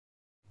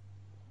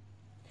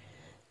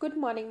Good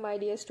morning, my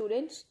dear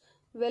students.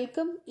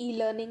 Welcome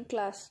e-learning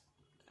class.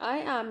 I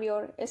am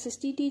your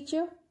SST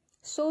teacher.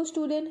 So,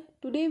 student,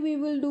 today we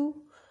will do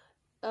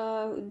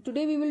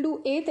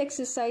eighth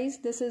exercise.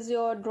 This is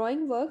your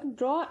drawing work.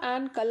 Draw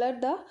and color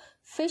the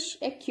fish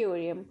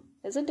aquarium,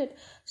 isn't it?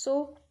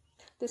 So,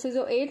 this is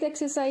your eighth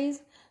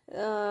exercise.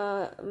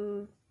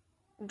 Draw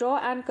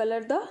and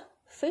color the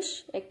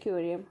fish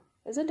aquarium,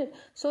 isn't it?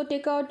 So,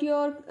 take out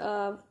your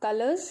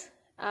colors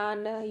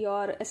and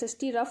your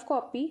SST rough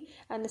copy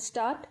and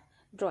start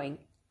drawing.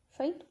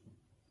 Fine.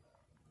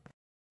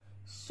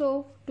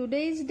 So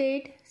today's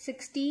date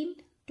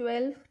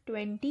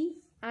 16/12/20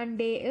 and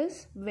day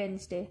is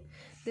Wednesday.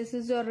 This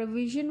is your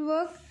revision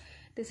work.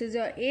 This is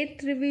your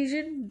 8th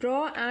revision.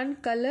 Draw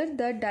and color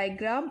the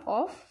diagram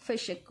of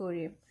fish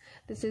aquarium.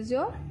 This is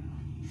your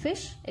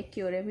fish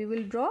aquarium. We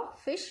will draw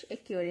fish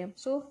aquarium.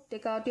 So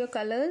take out your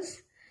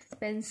colors,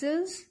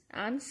 pencils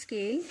and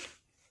scale.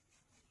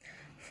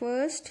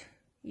 First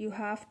you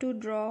have to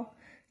draw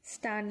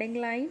standing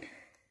line,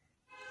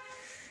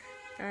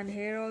 and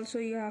here also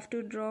you have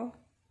to draw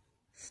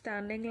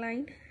standing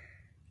line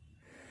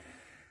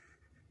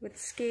with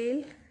scale,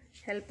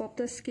 help of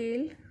the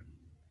scale.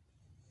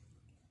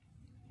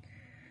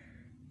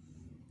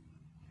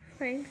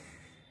 Fine.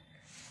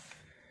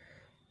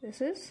 This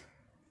is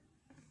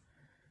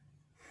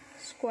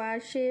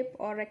square shape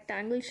or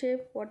rectangle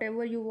shape,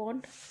 whatever you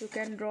want, you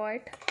can draw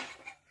it.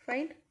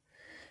 Fine.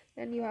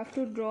 Then you have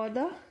to draw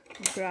the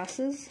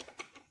grasses.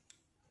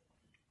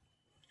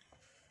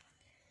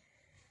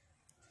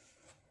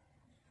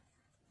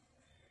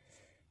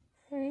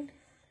 Fine.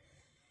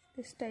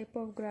 This type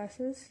of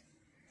grasses.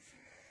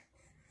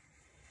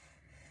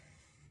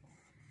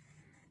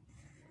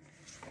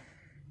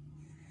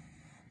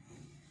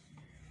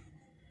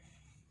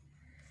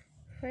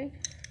 Fine.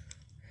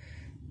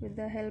 With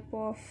the help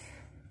of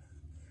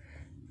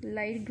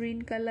light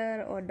green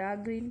color or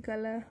dark green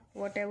color,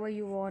 whatever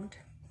you want,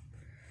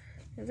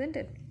 isn't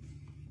it?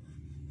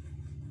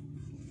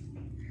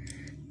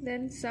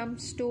 Then some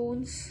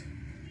stones.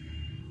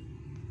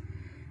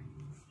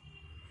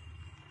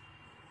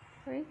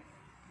 Right?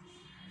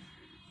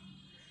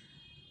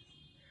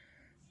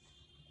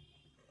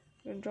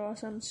 You draw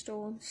some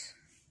stones,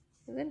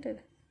 isn't it?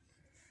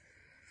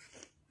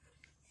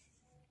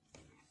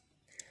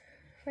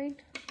 Fine.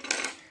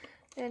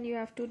 Then you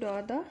have to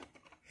draw the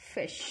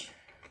fish.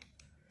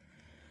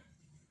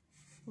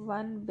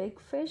 One big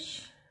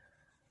fish.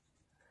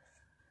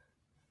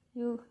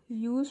 You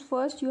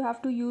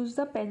have to use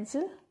the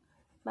pencil.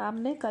 Ma'am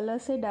ने colour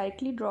से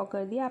directly draw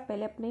कर दिया, आप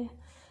पहले अपने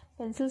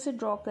pencil से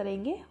draw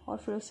करेंगे और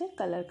फिर उसे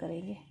कलर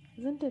करेंगे,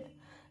 isn't it?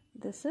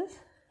 This is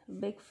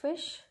big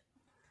fish.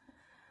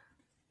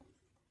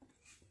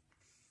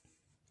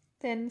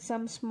 Then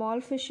some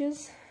small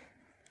fishes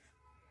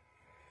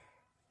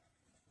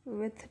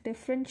with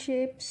different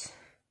shapes.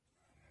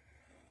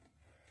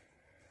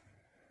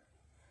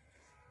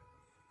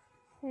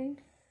 Right.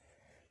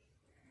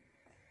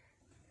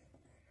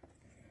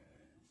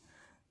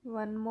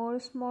 One more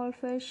small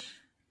fish.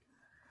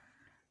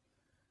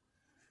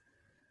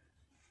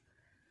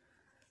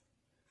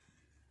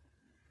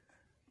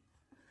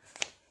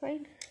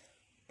 Fine.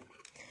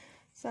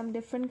 Some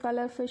different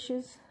color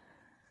fishes.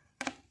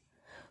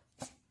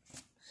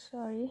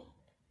 Sorry.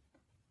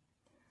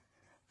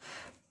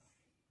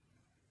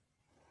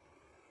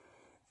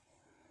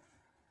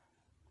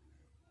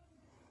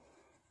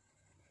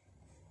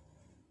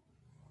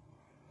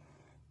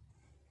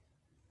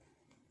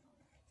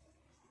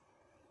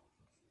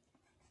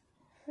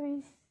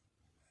 Fine.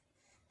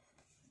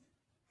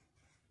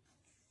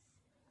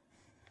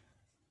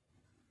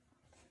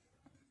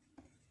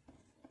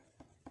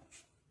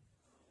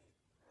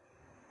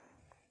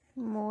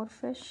 More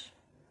fish.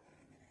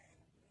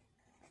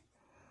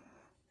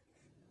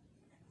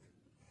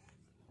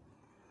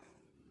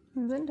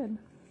 Isn't it?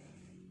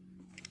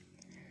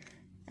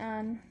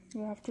 And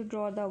you have to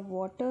draw the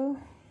water.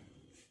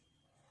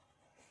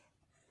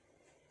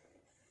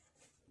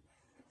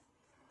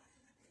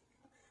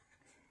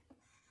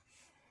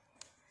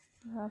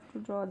 You have to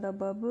draw the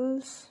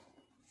bubbles.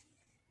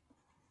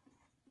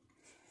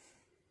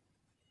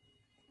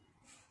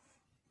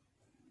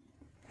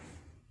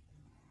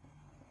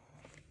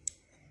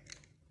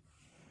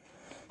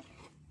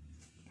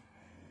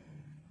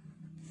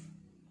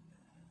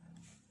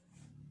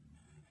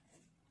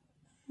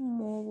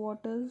 More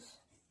waters.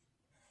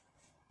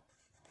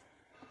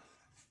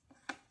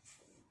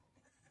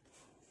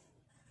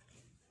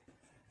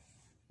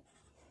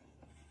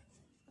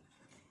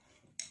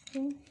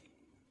 Okay.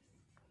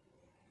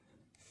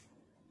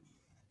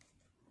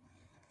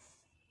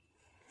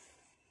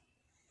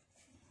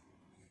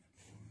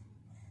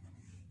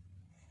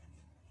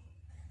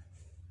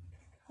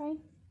 Fine.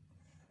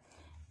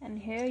 And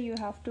here you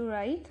have to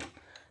write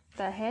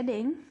the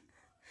heading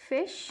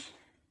Fish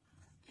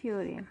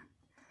Aquarium.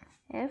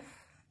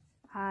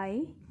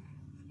 F-I-S-H,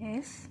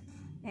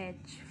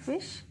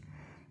 Fish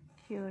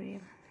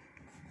Aquarium.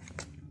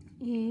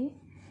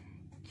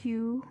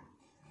 A-Q-U-A-R-I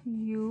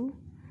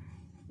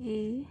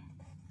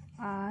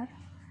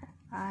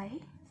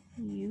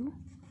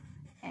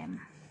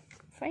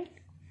Fine.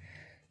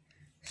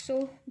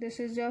 So this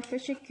is your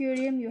fish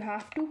aquarium. You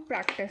have to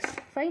practice.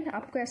 Fine.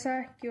 आपको ऐसा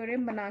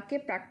aquarium बना के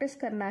practice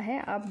करना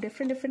है. आप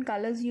different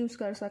colors use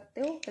कर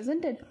सकते हो,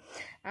 isn't it?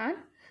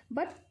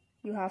 But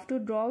you have to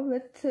draw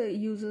with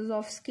uses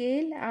of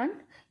scale and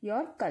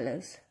your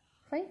colors.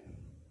 Fine.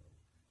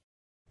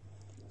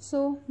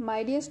 So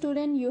my dear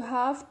student, you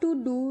have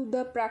to do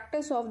the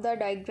practice of the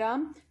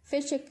diagram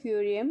fish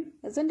aquarium,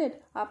 isn't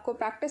it? आपको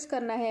practice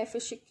करना है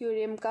fish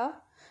aquarium का,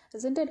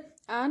 isn't it?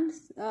 And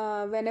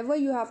whenever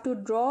you have to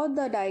draw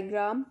the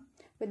diagram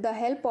with the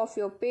help of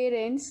your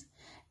parents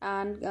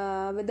and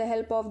with the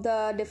help of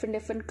the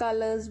different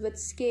colors with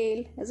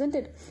scale, isn't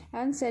it?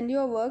 And send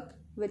your work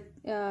with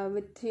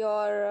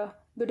your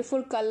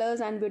beautiful colors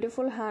and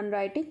beautiful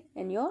handwriting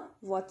in your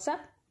WhatsApp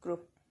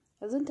group,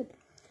 isn't it?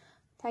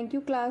 Thank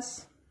you,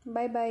 class.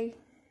 Bye bye.